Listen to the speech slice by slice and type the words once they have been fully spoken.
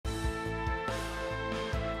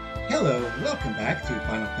Hello, welcome back to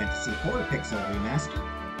Final Fantasy IV Pixel Remaster.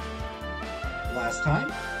 Last time,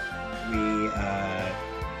 we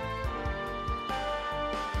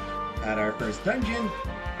had our first dungeon,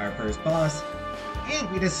 our first boss, and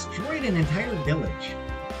we destroyed an entire village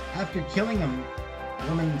after killing a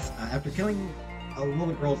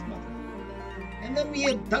little girl's mother. And then we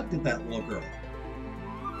abducted that little girl.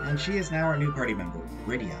 And she is now our new party member,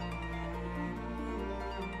 Rydia.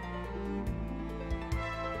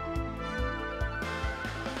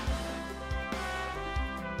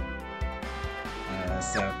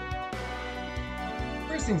 So,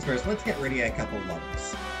 first things first, let's get Rydia a couple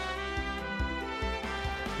levels.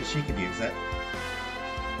 Because she could use it.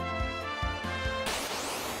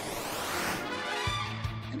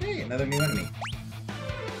 And hey, another new enemy.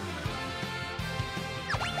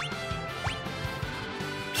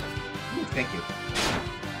 Ooh, thank you.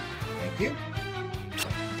 Thank you.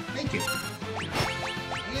 Thank you.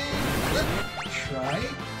 And let's try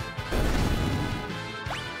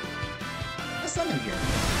a summon here.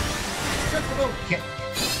 Triple kick.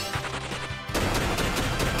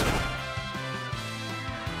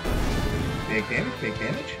 Big damage, big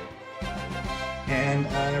damage. And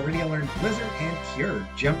Rydia learned Blizzard and Cure.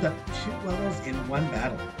 Jumped up 2 levels in one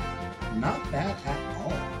battle. Not bad at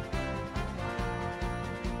all.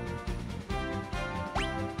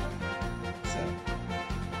 So,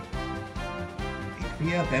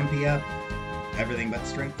 HP up, MP up, everything but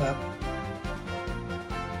strength up.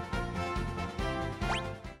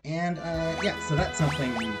 And, yeah, so that's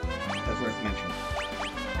something that's worth mentioning.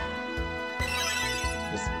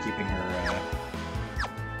 Just keeping her,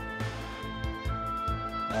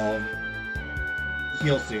 all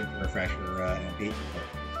heal soon to refresh her, MP.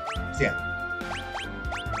 So, yeah.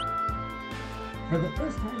 For the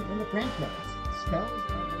first time in the franchise,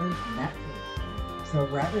 spells are learned naturally. So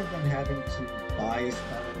rather than having to buy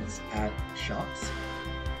spells at shops,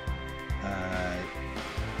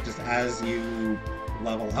 just as you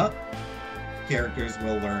level up, characters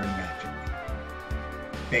will learn magic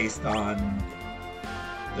based on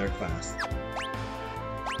their class.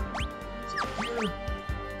 So here,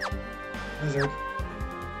 Wizard.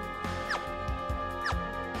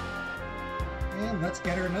 And let's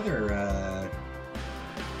get her another, I'll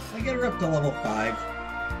get her up to level 5,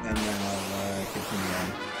 and then I'll continue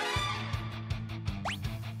on.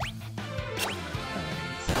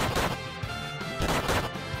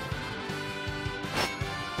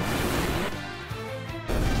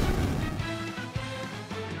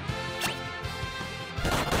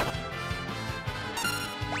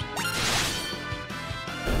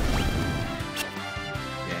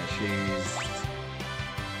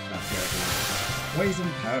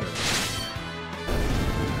 Poison powder.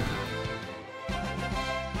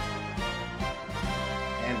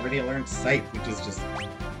 And Rydia learned Sight, which is just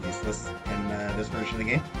useless in this version of the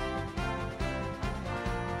game.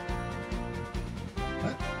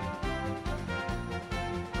 But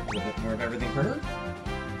a little bit more of everything for her,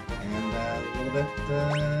 and a little bit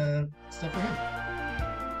stuff for him.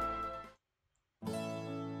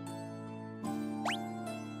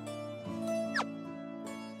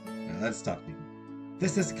 Now let's talk to you.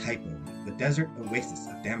 This is Kaipo, the desert oasis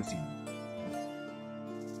of Damascene.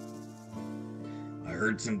 I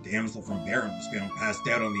heard some damsel from Baron was found passed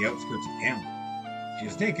out on the outskirts of town. She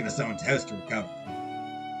was taken to someone's house to recover.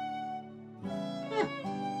 Huh.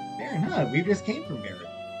 Baron, huh? We just came from Baron.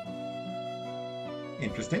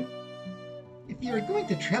 Interesting. If you are going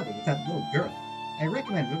to travel with that little girl, I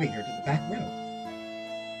recommend moving her to the back row.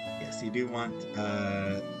 Yes, you do want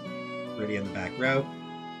Rydia in the back row.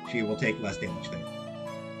 She will take less damage there.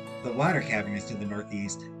 The water cavern is to the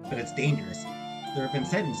northeast, but it's dangerous. There have been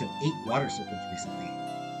sightings of 8 water serpents recently.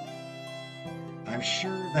 I'm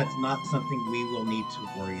sure that's not something we will need to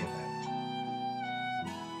worry about.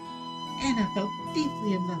 Anna felt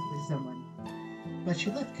deeply in love with someone, but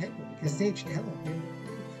she left Kaipo because Sage Tellah made her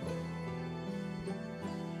beautiful.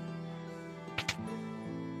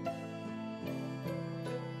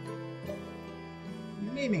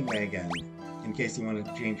 Naming way again, in case you want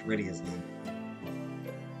to change Rydia's name.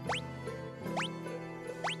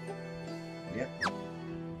 Yep.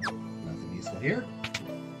 Nothing useful here.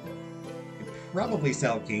 Could probably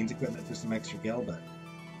sell Kane's equipment for some extra gil, but...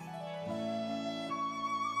 I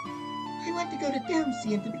want to go to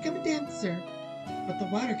Damascene to become a dancer, but the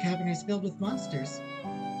water cavern is filled with monsters.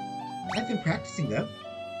 I've been practicing though.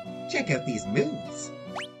 Check out these moves!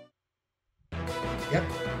 Yep.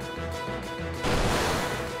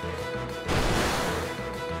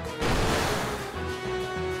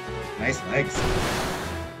 Nice legs.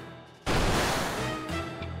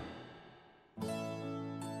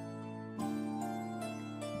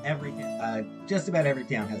 just about every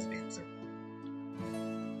town has a dancer.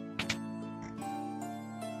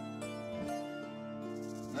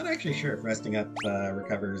 Not actually sure if resting up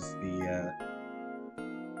recovers the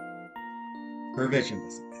her vision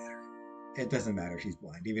doesn't matter. It doesn't matter. She's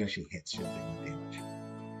blind. Even if she hits, she'll do no damage.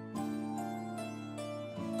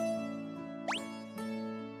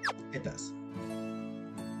 It does.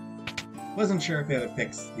 Wasn't sure if it would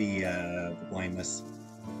fix the blindness.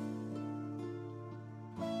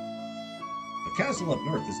 The castle up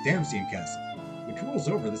north is Damsian Castle, which rules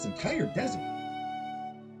over this entire desert.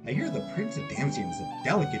 I hear the Prince of Damsian is a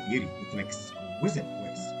delicate beauty with an exquisite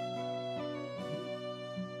voice.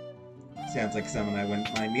 Sounds like someone I wouldn't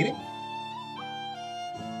mind meeting.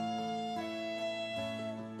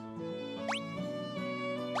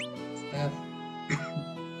 Stuff.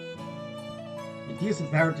 It uses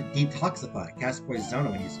power to detoxify, cast poison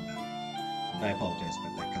when using that. I apologize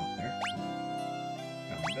about that cough there.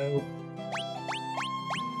 Combo.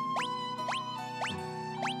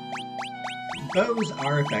 Bows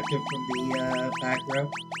are effective from the back row,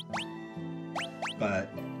 but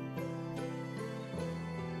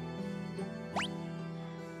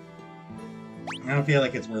I don't feel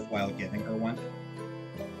like it's worthwhile giving her one.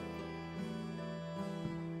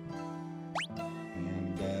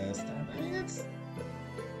 And stuff. I mean,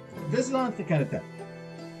 this is honestly kind of tough.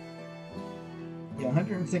 You know,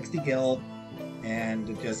 160 gil, and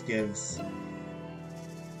it just gives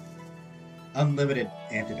unlimited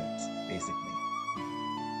antidotes, basically.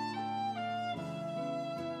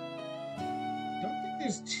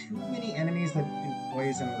 There's too many enemies that do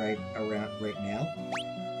poison right now.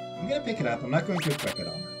 I'm gonna pick it up. I'm not going to equip it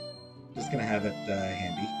on her. Just gonna have it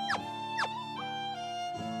handy.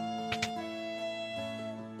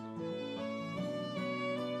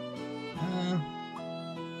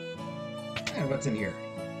 What's in here?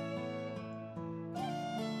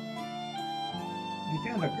 We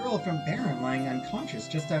found a girl from Baron lying unconscious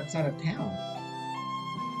just outside of town.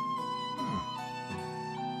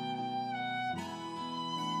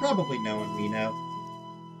 Probably no one we know.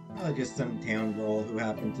 Probably just some town girl who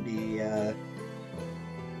happened to be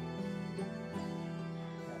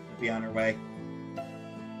on her way.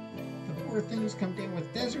 The poor thing's come down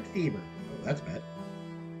with desert fever. Oh, that's bad.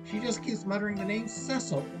 She just keeps muttering the name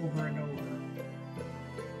Cecil over and over.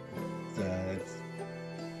 It's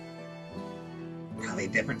probably a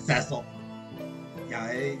different Cecil. Yeah,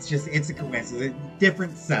 it's a coincidence.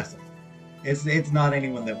 Different Cecil. It's not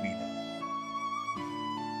anyone that we know.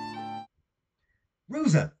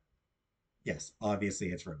 Rosa! Yes, obviously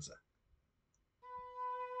it's Rosa.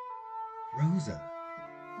 Rosa.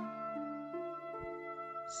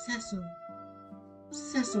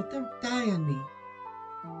 Cecil, don't die on me.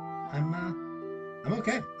 I'm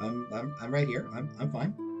okay. I'm right here. I'm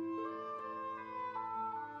fine.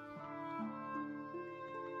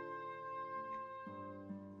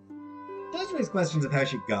 Does raise questions of how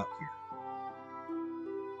she got here.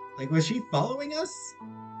 Like, was she following us?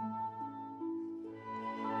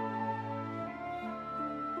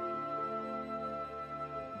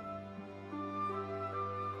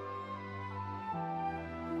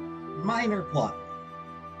 Minor plot.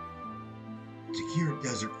 To cure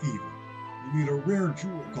desert fever, you need a rare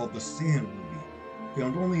jewel called the Sand Ruby,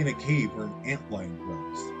 found only in a cave where an antlion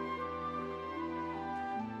dwells.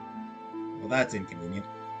 Well, that's inconvenient.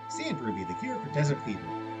 Sand Ruby, the cure for desert fever.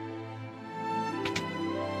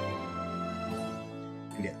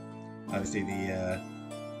 And yeah, obviously the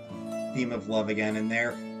theme of love again in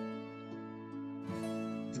there.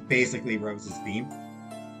 It's basically Rose's theme.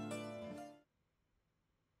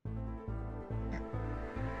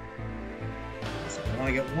 So I want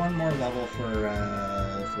to get one more level for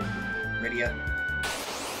Rydia.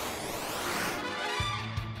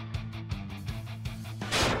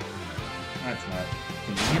 That's not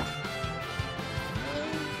convenient.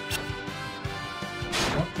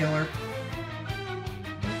 Don't kill her.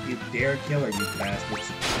 Don't you dare kill her, you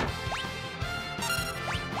bastards.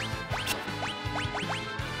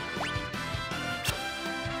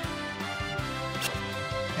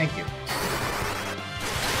 Thank you.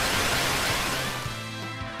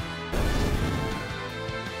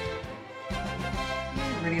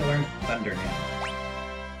 Rydia learned Thunder now.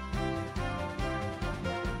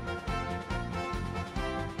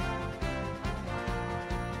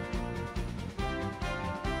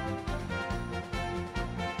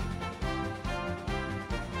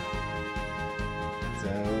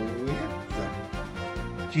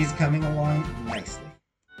 She's coming along nicely.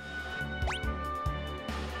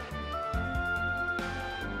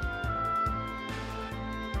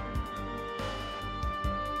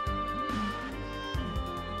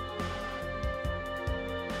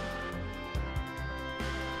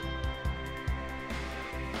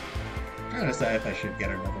 trying to decide if I should get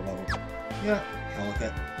another level. Yeah, hell with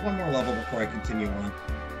it. One more level before I continue on.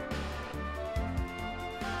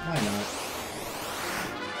 Why not?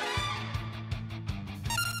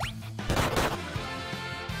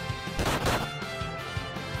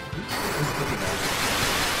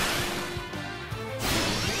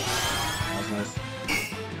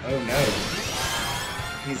 Oh no.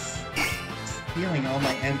 He's stealing all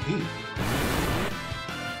my MP.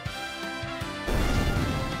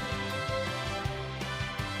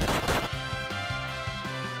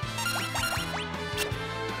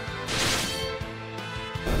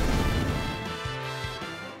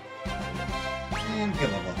 And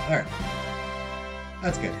good level. Alright.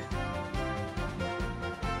 That's good.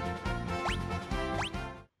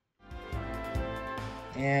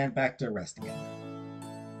 And back to rest again.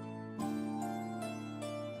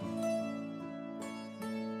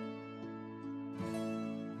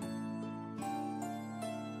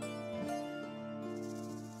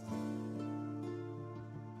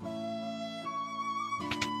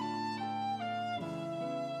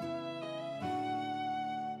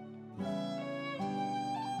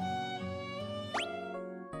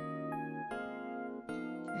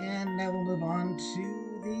 And now we'll move on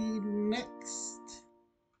to the next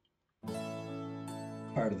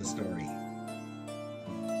part of the story.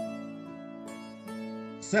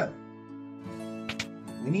 So,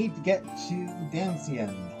 we need to get to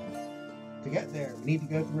Damsion. To get there, we need to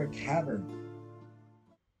go through a cavern,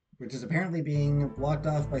 which is apparently being blocked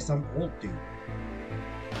off by some old dude.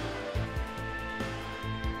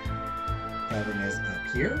 Cavern is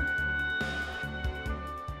up here.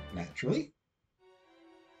 Naturally.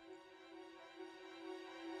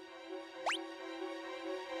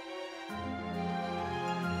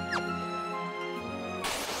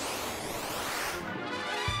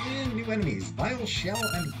 And new enemies, Vile Shell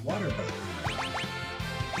and Water Bug.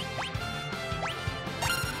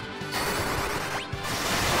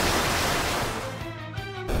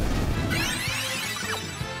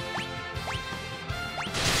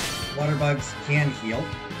 Water bugs can heal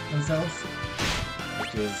themselves,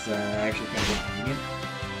 which is actually kind of convenient.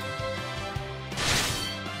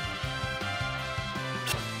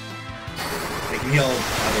 They can heal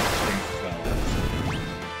other things as well.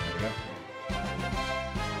 There we go.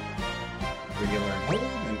 Regular and hold,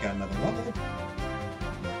 and got another level.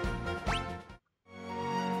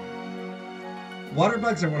 Water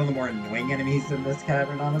bugs are one of the more annoying enemies in this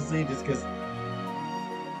cavern, honestly, just because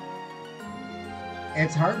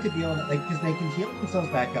it's hard to deal with, like, because they can heal themselves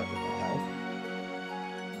back up to full health.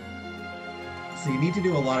 So you need to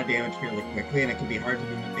do a lot of damage fairly quickly, and it can be hard to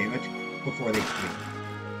do the damage before they clear.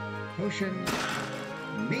 Potion,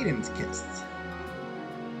 Maiden's Kiss.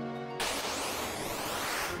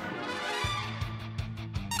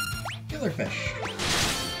 Killerfish.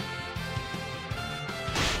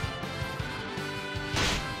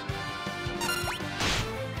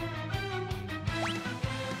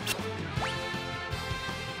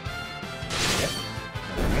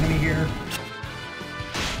 Here.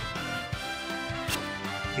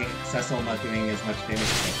 Okay, Cecil not doing as much damage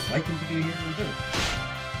as I'd like him to do here.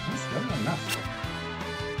 That's still not enough.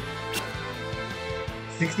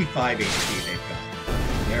 65 HP they've got.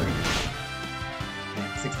 There we go.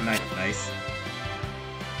 And 69, nice.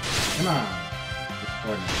 Come on.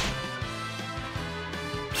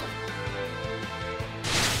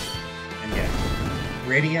 And yeah,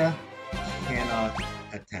 Rydia cannot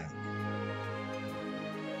attack.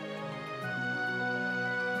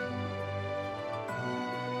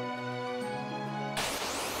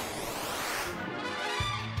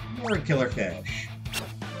 More Killerfish.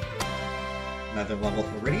 Another level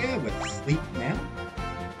for Rydia with Sleep now.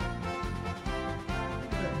 A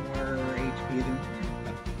bit more HP than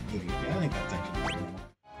 80. I think that's actually pretty normal.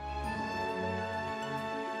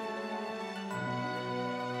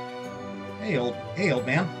 Hey old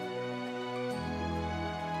man.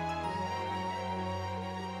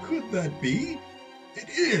 Could that be? It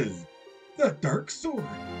is! The Dark Sword!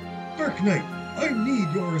 Dark Knight, I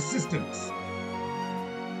need your assistance!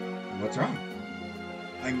 What's wrong?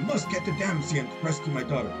 I must get to Damsion to rescue my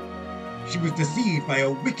daughter. She was deceived by a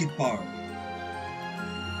wicked bard.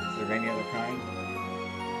 Is there any other kind?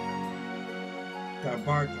 The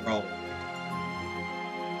bards are all.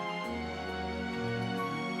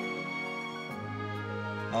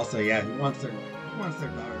 Also, yeah, who wants their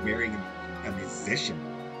daughter marrying a musician?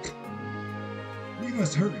 We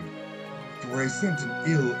must hurry, for I sense an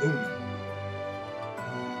ill omen.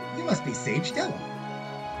 You must be Sage Tellah.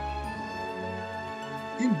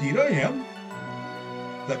 Indeed I am.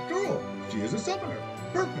 That girl, she is a summoner.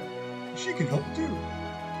 Perfect. She can help too.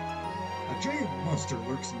 A giant monster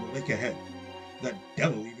lurks in the lake ahead. That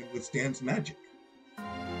devil even withstands magic.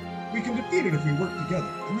 We can defeat it if we work together,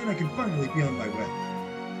 and then I can finally be on my way.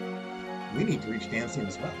 We need to reach Dan soon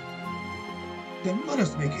as well. Then let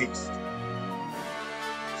us make haste.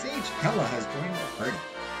 Sage Tellah has joined the party.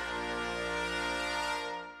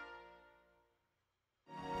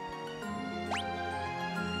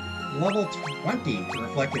 Level 20 to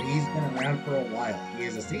reflect that he's been around for a while. He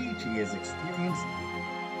is a sage, he is experienced.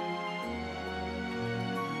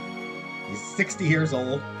 He's 60 years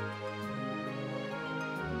old.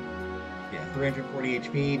 Yeah, 340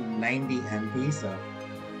 HP, 90 MP, so.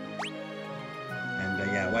 And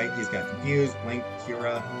yeah, white, he's got Confused, Blink,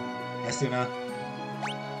 Cura, Esuna.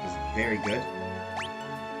 Is very good.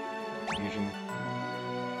 Fusion.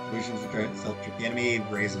 Illusions of self-trip the enemy,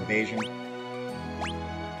 raise evasion.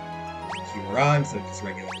 Cura instead of just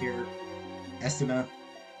regular Cure. Esuna.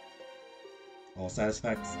 All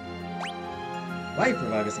satisfacts. Life,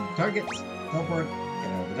 revive a single target. Teleport,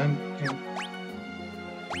 get out of the dungeon.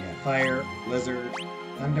 Yeah, Fire, Blizzard,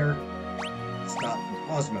 Thunder. Stop,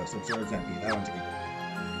 Osmos, absorbs MP. That one's good.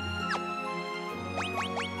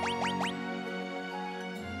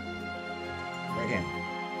 Right hand.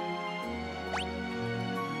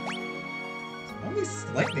 It's only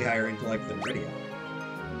slightly higher intellect than Rydia.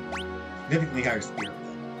 Significantly higher spirit,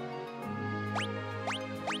 though.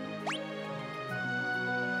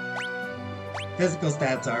 Physical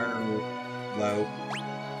stats are low.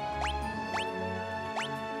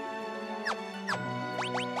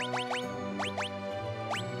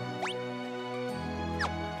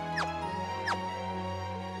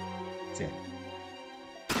 That's it.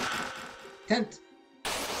 Tent.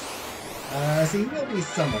 So he will be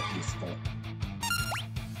somewhat useful.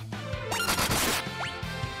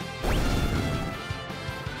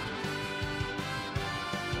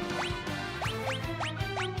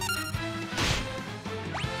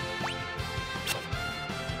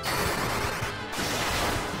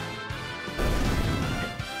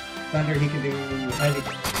 Thunder, he can do, I think,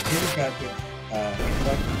 he's got good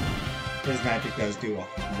intellect. His magic does do a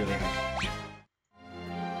really high damage.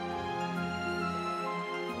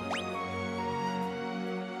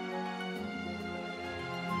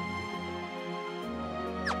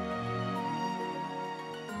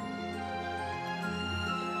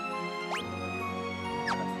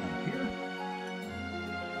 Here.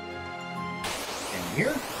 And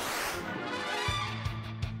here.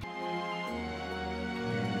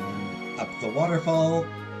 Up the waterfall,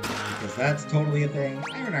 because that's totally a thing.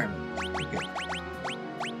 Iron armor. Good.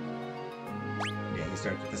 Yeah, he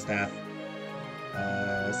starts with the staff.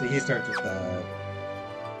 So he starts with the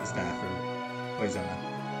staff, or Poisona.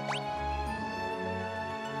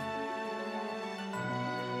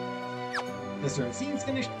 This room seems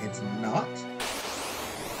finished. It's not.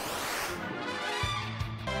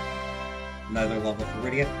 Another level for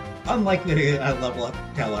Rydia. Unlikely to level up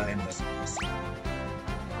Tellah in this one.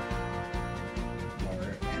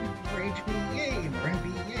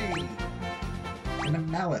 And a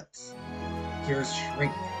mallet. Cures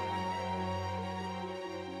shrink.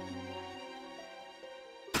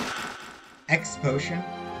 X potion.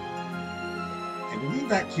 I believe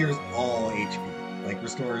that cures all HP. Like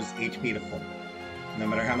restores HP to full. No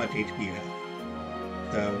matter how much HP you have.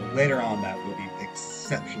 So later on that will be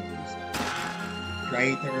exceptionally useful.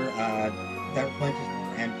 Dry Ether, that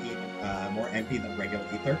replenishes more MP than regular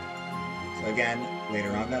Ether. So again,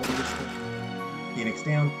 later on that will be useful. Phoenix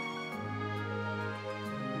down.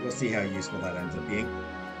 We'll see how useful that ends up being.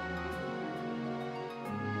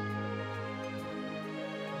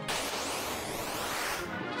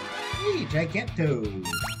 Hey, Giganto!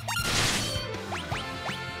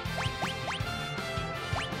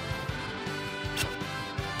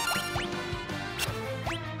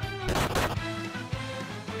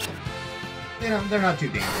 They're not too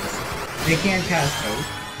dangerous. They can cast Oath.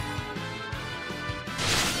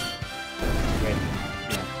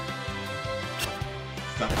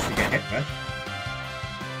 Sucks to get hit with.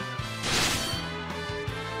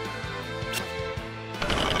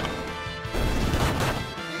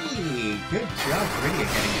 Hey, good job, Rydia,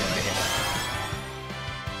 getting it to hit.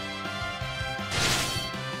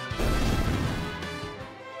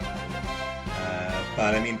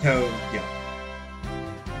 But I mean, Toad, yeah.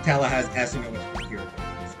 Tellah has Esuna, which can cure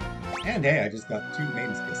things. And hey, I just got 2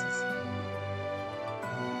 Maiden's Kisses.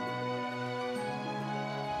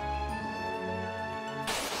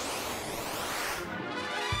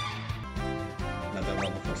 Another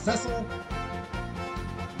level for Cecil.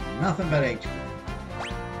 Nothing but HP.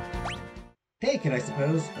 Take it, I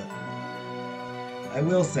suppose, but I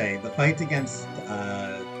will say, the fight against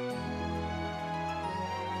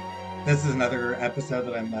This is another episode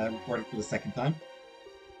that I'm recording for the second time.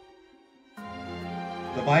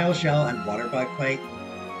 The vial shell and water bug fight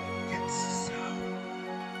gets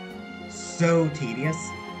so tedious.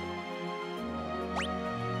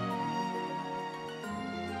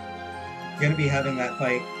 Gonna be having that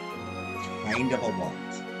fight kind of a lot.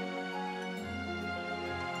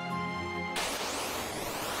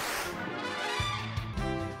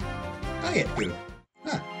 Diet food.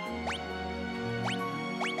 Huh.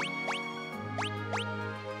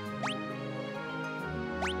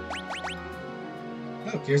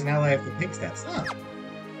 Oh, here's an ally of the pig steps. Huh.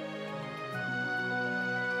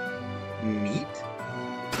 Meat.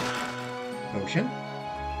 Potion.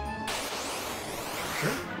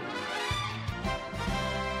 Sure.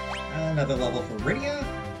 Another level for Rydia.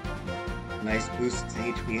 Nice boosts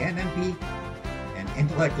HP and MP. And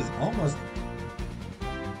intellect is almost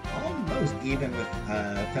even with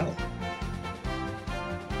Tellah.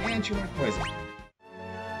 And she went poison.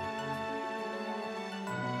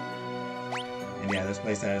 And yeah, this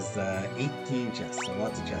place has 18 chests, so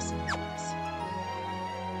lots of chests in this place.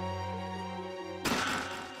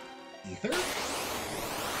 Ether?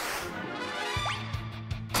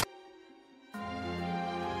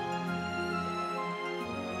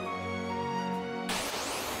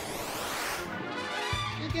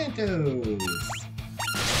 Gigantos!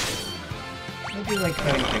 I do like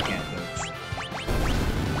fighting gigantos.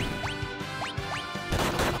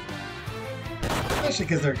 Especially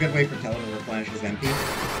because they're a good way for Tellah to replenish his MP.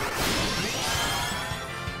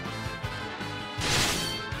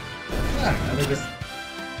 I don't know,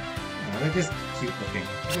 they're just cute looking.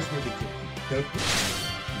 They're just really cute. So cute.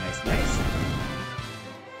 Nice, nice.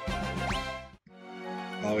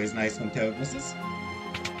 Always nice when Toad misses.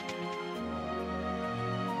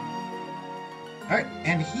 Alright,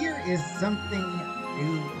 and here is something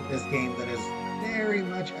new to this game that is very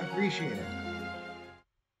much appreciated.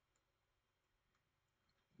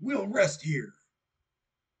 We'll rest here.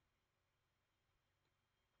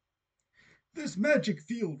 This magic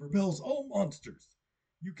field repels all monsters.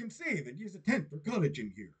 You can save and use a tent or cottage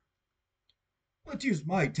in here. Let's use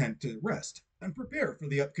my tent to rest and prepare for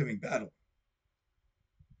the upcoming battle.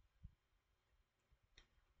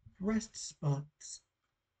 Rest spots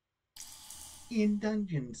in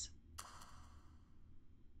dungeons.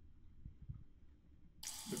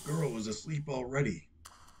 The girl is asleep already.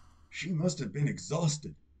 She must have been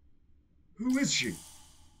exhausted. Who is she?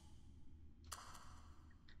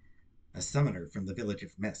 A summoner from the village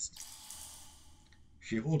of Mist.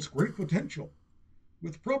 She holds great potential.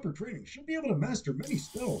 With proper training, she'll be able to master many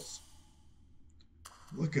spells.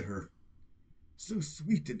 Look at her. So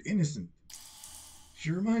sweet and innocent.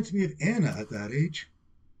 She reminds me of Anna at that age.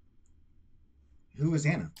 Who is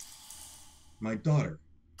Anna? My daughter.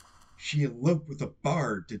 She eloped with a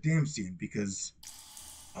bard to Damsian because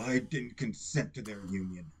I didn't consent to their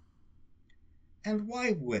union. And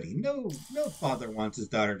why would he? No father wants his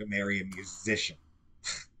daughter to marry a musician.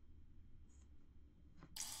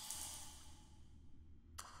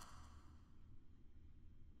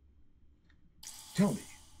 Tell me,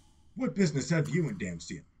 what business have you in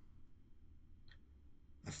Damsian?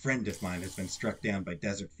 A friend of mine has been struck down by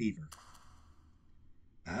desert fever.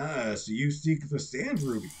 Ah, so you seek the sand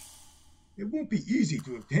ruby. It won't be easy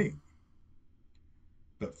to obtain.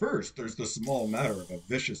 But first, there's the small matter of a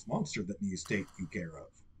vicious monster that needs taken care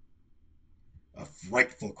of. A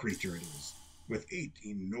frightful creature it is, with 8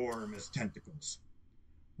 enormous tentacles.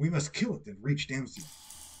 We must kill it and reach Damsian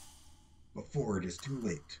before it is too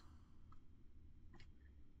late.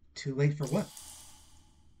 Too late for what?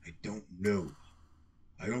 I don't know.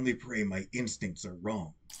 I only pray my instincts are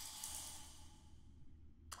wrong.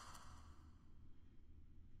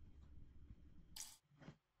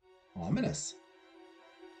 Ominous.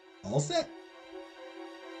 All set.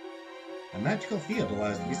 A magical field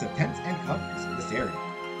allows the use of tents and cottages in this area.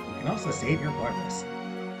 You can also save your progress.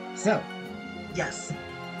 So, yes.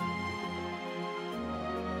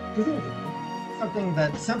 Something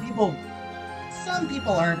that some people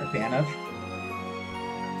aren't a fan of.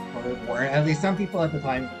 Or at least some people at the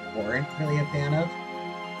time weren't really a fan of.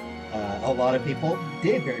 A lot of people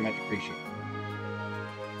did very much appreciate it.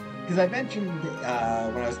 Because I mentioned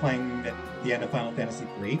when I was playing at the end of Final Fantasy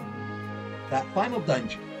III, that final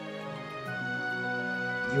dungeon,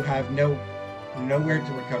 you have nowhere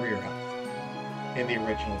to recover your health in the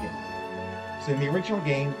original game. So in the original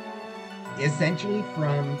game, essentially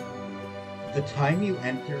from the time you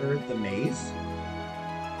enter the maze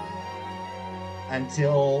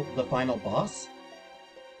until the final boss,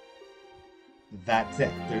 that's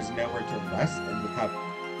it. There's nowhere to rest and recover.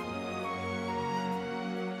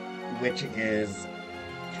 Which is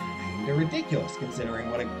kind of ridiculous considering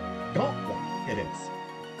what a gauntlet it is.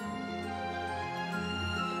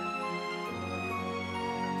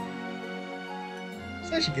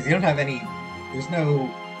 Especially because you don't have any... There's no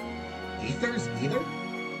ethers either.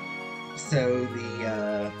 So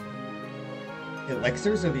the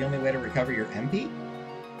elixirs are the only way to recover your MP.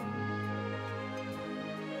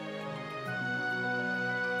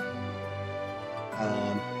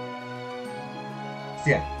 So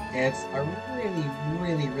yeah, it's a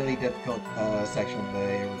really difficult section of the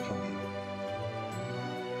original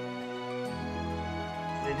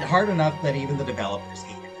game. Hard enough that even the developers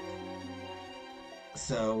hated it.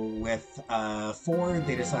 So with 4,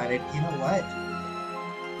 they decided, you know what?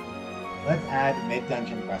 Let's add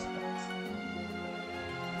mid-dungeon quest points.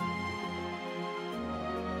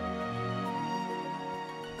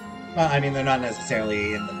 Well, I mean, they're not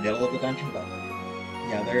necessarily in the middle of the dungeon, but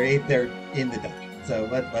yeah, they're in the dungeon. So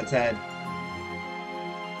let's add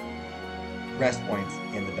rest points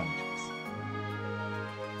in the dungeons.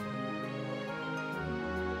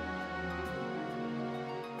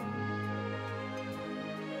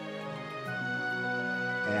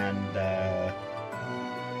 And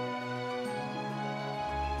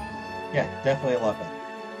yeah, definitely a lot better.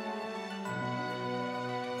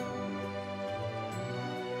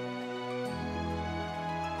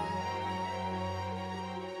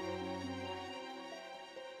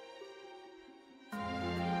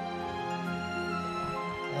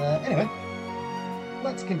 Anyway,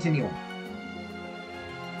 let's continue on.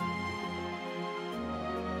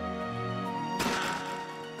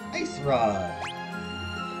 Ice Rod!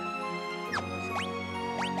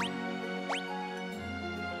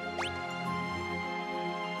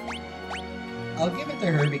 I'll give it to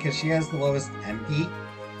her because she has the lowest MP,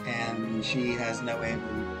 and she has no way of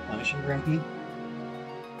replenishing her MP.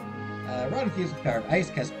 Rod infused with power of ice,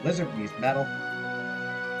 cast Blizzard and use metal.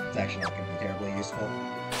 It's actually not going to be terribly useful.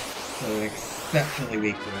 So an exceptionally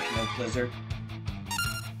weak version of Blizzard.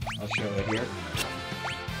 I'll show it here.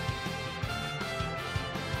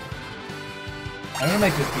 I think it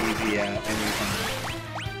might just be the enemies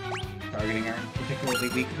I'm targeting aren't particularly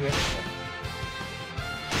weak to it.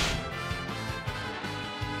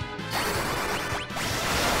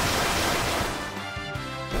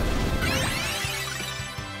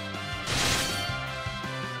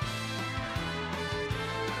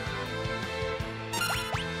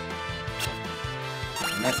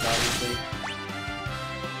 That's obviously.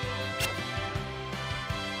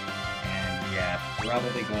 And yeah,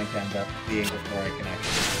 probably going to end up being before I can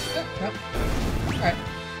actually. Oh, no. Alright.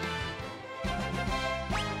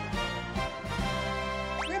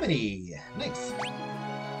 Remedy! Nice.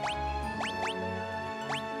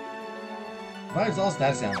 Revives all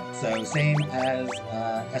status elements, so same as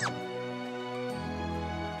Esper.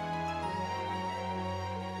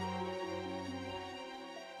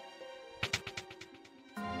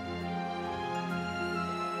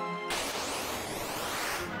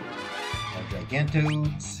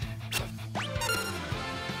 Gigantoads.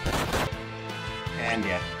 And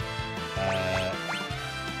yeah.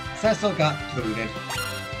 Cecil got toaded.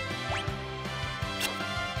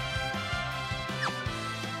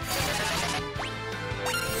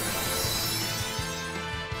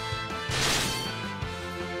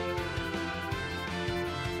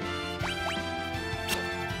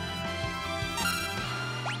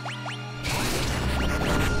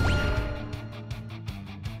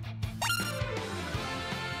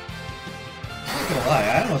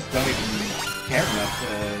 I almost don't even care enough to...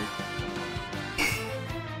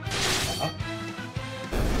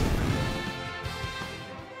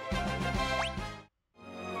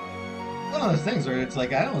 One of those things where it's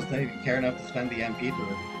like, I almost don't even care enough to spend the MP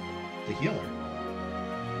to heal her.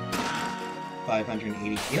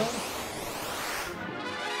 580 heal.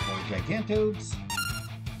 More Gigantoads.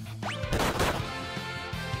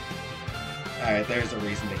 Alright, there's a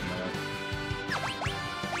reason to heal her.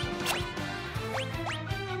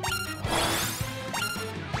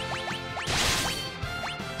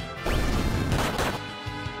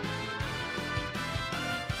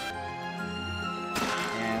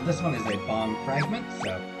 This one is a bomb fragment,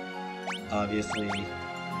 so obviously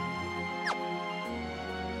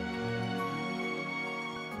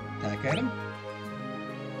attack item.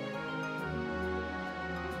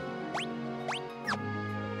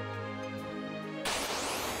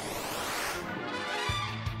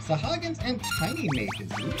 Sahagins and Tiny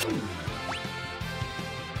Mages. Ooh.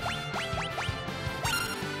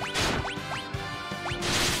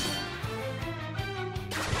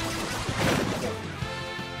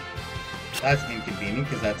 That's inconvenient,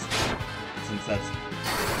 because since that's the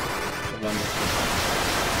one that's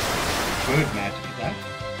good magic attack.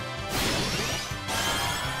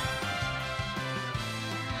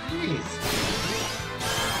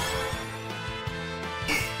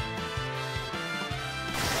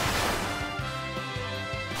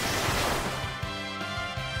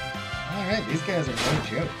 Alright, these guys are no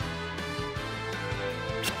joke.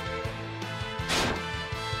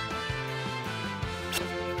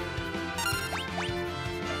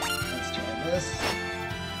 Let's try this.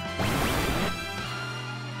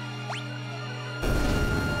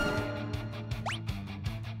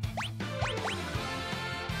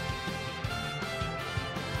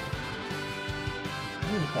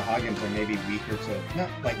 The Hoggins are maybe weaker to... No,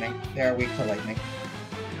 lightning. They are weak to lightning.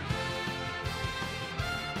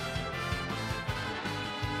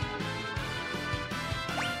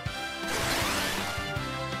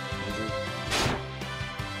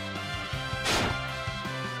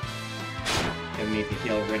 Gonna need to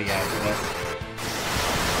heal Rydia after this.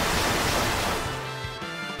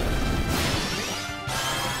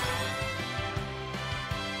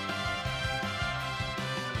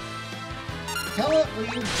 Tellah, will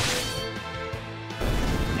you?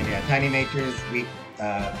 And yeah, Tiny Nature's weak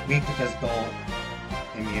to physical,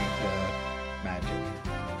 immune to magic.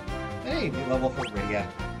 Hey, new level for Rydia.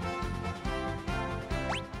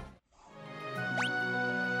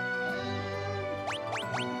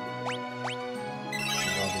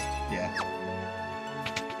 Yeah.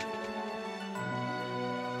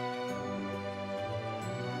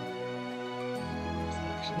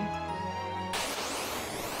 Actually.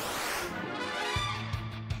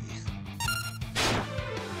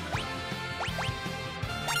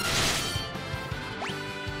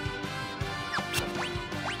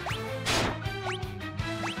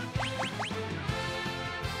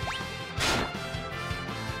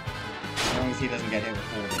 As long as he doesn't get hit with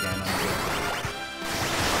hold again, I'm good.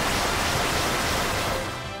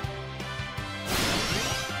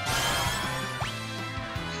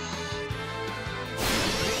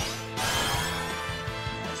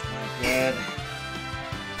 That's not good.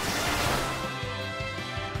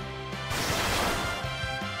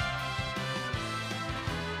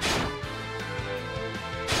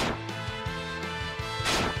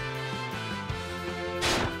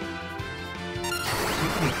 Too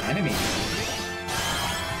many enemies.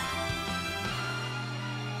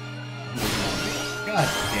 God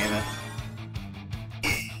damn it.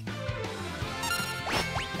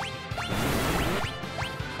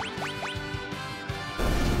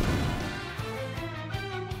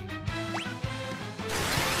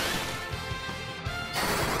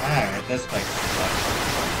 Alright, this fight sucks.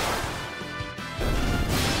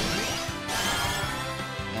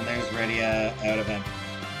 And there's Rydia out of him.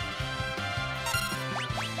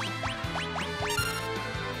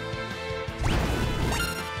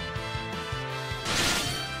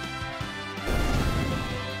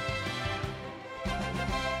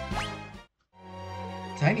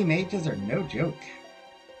 Tiny mages are no joke.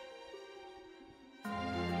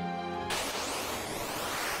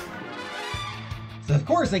 So of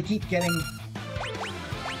course I keep getting...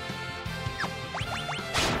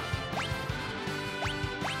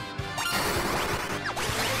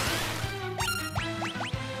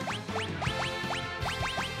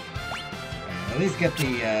 At least get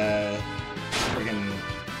the friggin'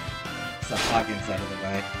 Hoggins out of the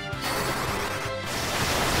way.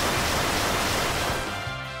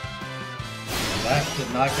 That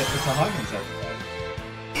did not get the Hoggins out of the way.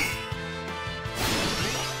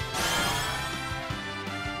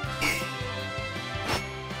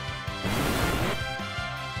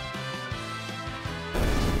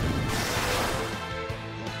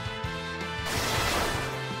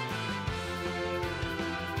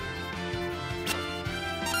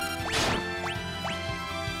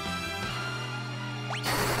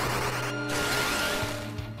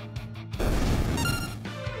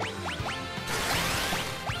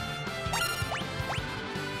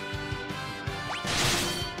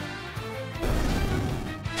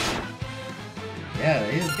 Yeah,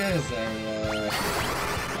 these guys are,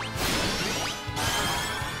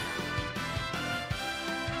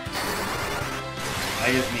 I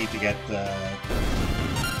just need to get,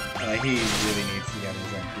 he really needs to get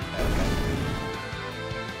his MP back up.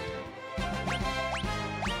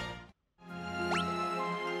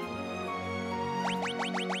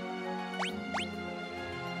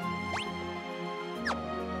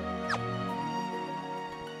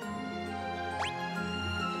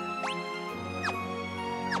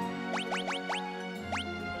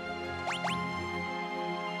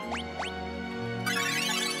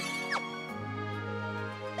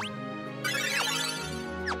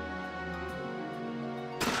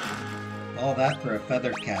 All that for a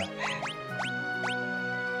feathered cat.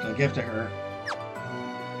 I'll give to her.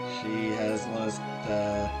 She has lowest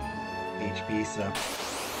HP, so...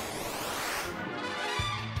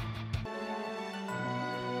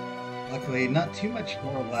 Luckily, not too much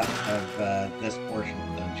more left of this portion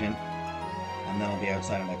of the dungeon. and then I'll be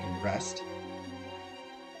outside and I can rest.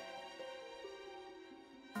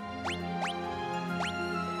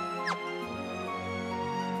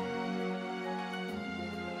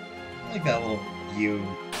 I like that little view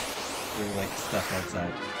through, like, stuff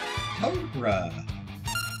outside. Cobra!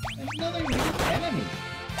 Another new enemy!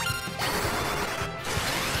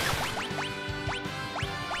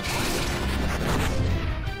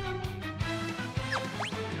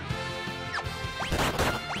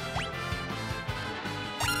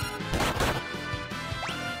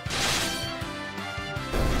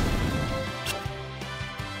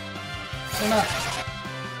 They're not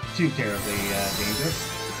too terribly dangerous.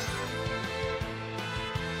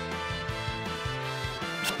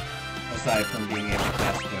 Aside from being able to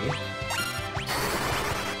cast code.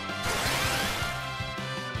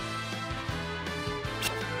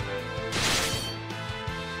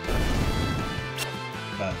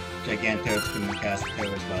 But Gigantoads can cast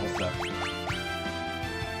code as well, so...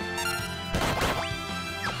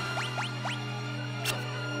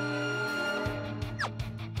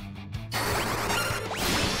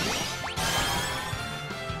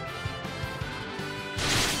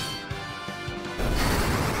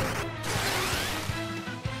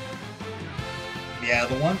 Yeah,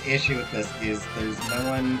 the one issue with this is there's no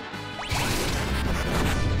one...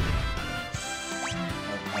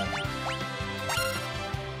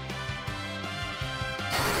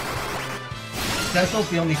 Cecil's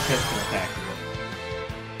the only pistol attacker,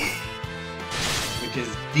 which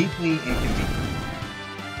is deeply inconvenient.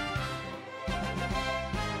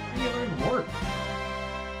 And you learn Ward.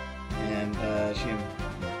 And she and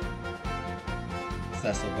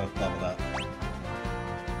Cecil both leveled up.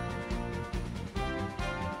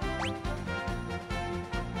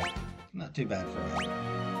 Not too bad for her.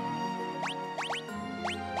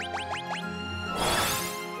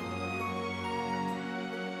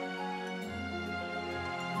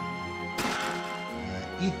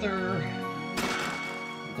 Ether.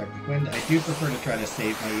 Dark Wind. I do prefer to try to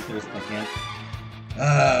save my ethers if I can.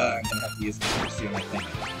 I'm gonna have to use them pretty soon, I think.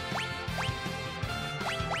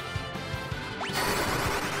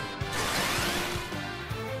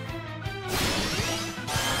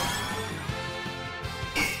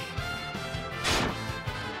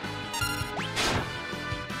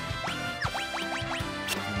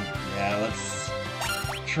 Yeah, let's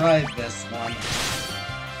try this one.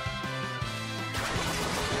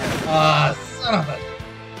 Ah, son of a...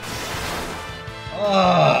 Oh,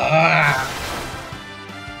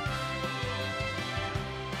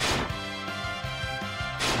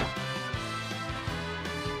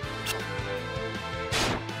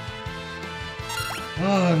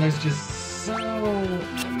 oh, and there's just so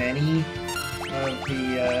many of the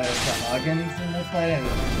Sahagins in this fight, and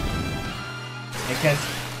it gets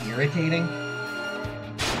irritating.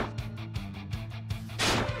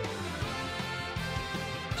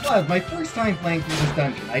 Well, my first time playing through this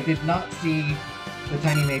dungeon, I did not see the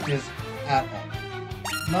tiny mages at all.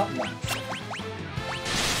 Not once.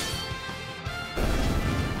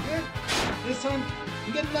 Good. This time,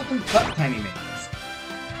 you get nothing but tiny mages.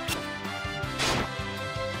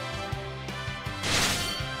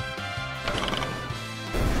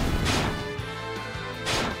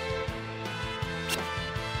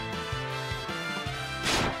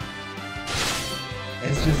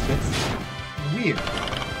 It's weird.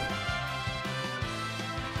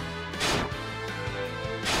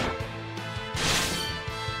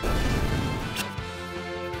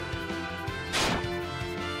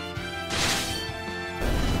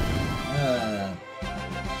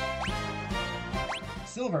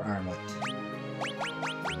 Silver Armlet.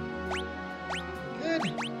 Good.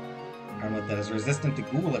 Armlet that is resistant to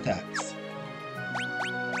ghoul attacks.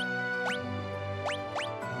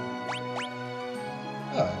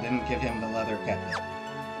 Oh, I didn't give him the leather cap.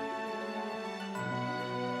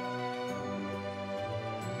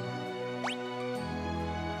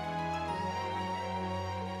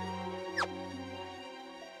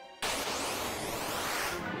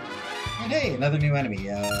 And hey, another new enemy,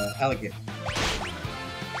 alligator.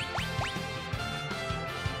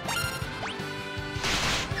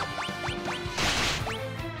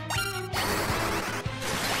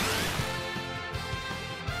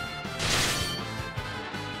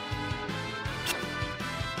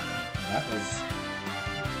 That was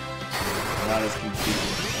not as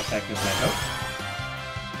effective as I hoped.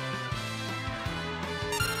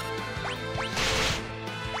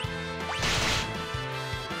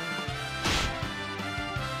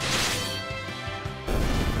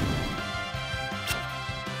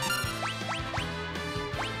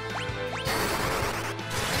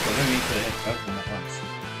 I didn't mean to hit both of them at once.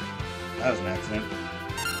 That was an accident.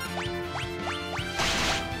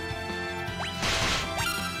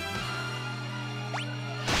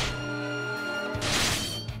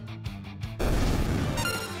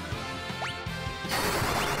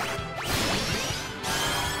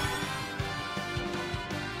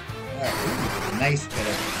 nice bit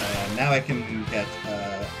of... now I can get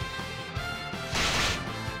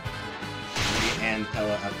Rydia and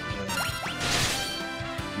Tellah up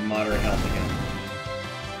to moderate health again.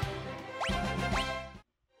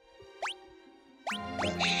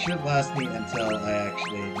 That should last me until I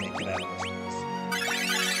actually make it out of this place.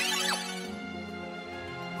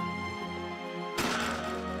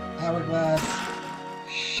 Hourglass,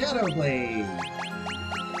 Shadow Blade,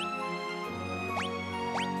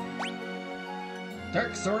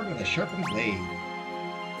 Dark Sword with a sharpened blade,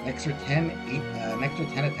 an extra 10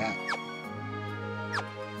 attack.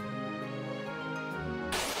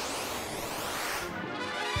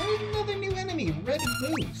 And another new enemy, Red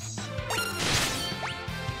Moose.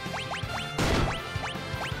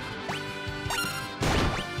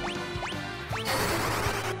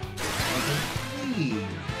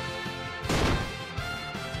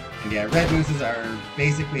 And yeah, red mooses are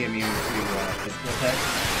basically immune to physical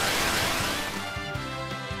attacks.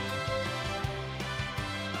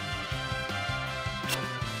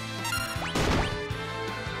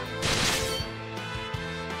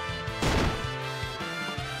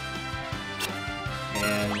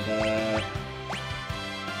 And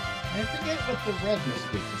I forget what the red moose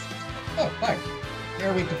weakness is. Oh, fire.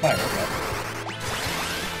 They're weak to fire. Okay.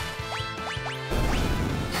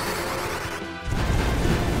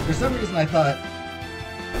 For some reason I thought...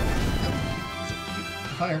 Oh, is it weak to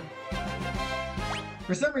fire?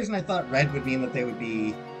 For some reason I thought red would mean that they would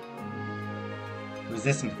be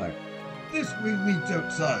resistant to fire. This way leads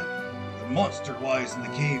outside. The monster lies in the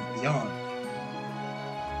cave beyond.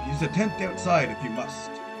 Use a tent outside if you must.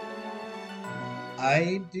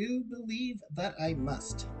 I do believe that I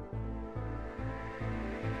must.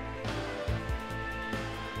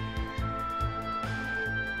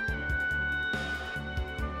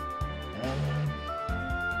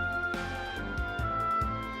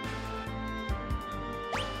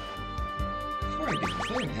 Before I do, is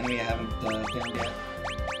there an enemy I haven't found yet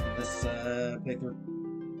in this playthrough?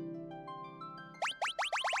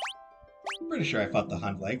 Pretty sure I fought the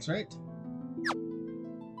Hunt Legs, right?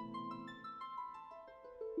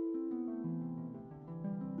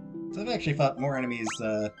 So I've actually fought more enemies,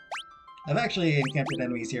 I've actually encountered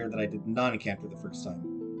enemies here that I did not encounter the first time.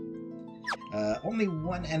 Only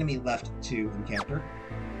one enemy left to encounter.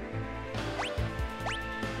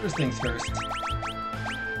 First things first,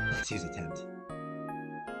 let's use a tent.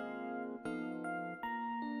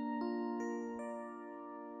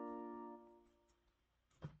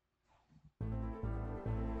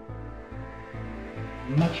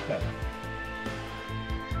 Much better.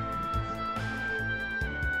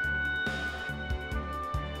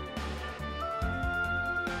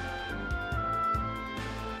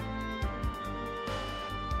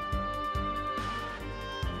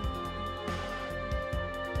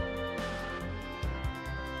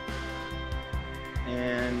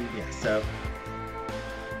 And yeah, so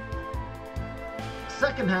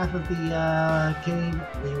second half of the cave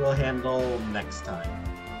we will handle next time.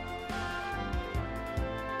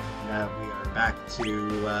 Now we are back to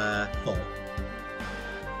full.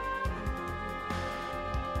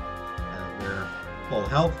 We're full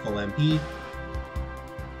health, full MP.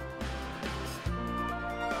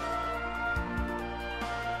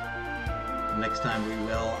 Next time we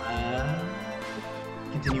will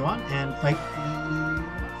continue on and fight the...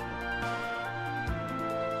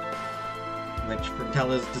 which from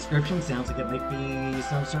Tellah's description sounds like it might be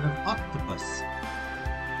some sort of octopus.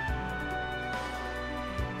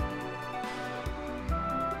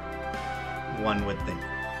 One would think.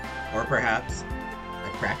 Or perhaps a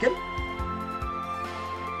kraken?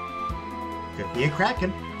 Could be a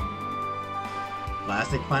kraken.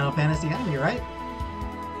 Classic Final Fantasy enemy, right?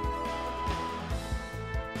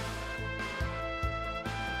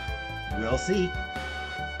 We'll see.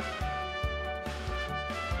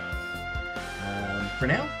 For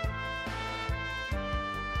now,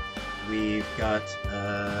 we've got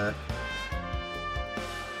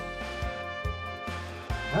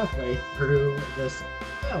halfway through this,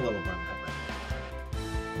 a little run that way.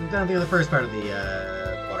 We've done the first part of the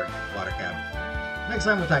water cabin. Next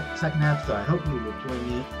time we'll talk second half, so I hope you will join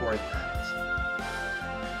me for that.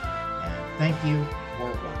 And thank you for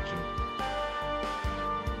watching.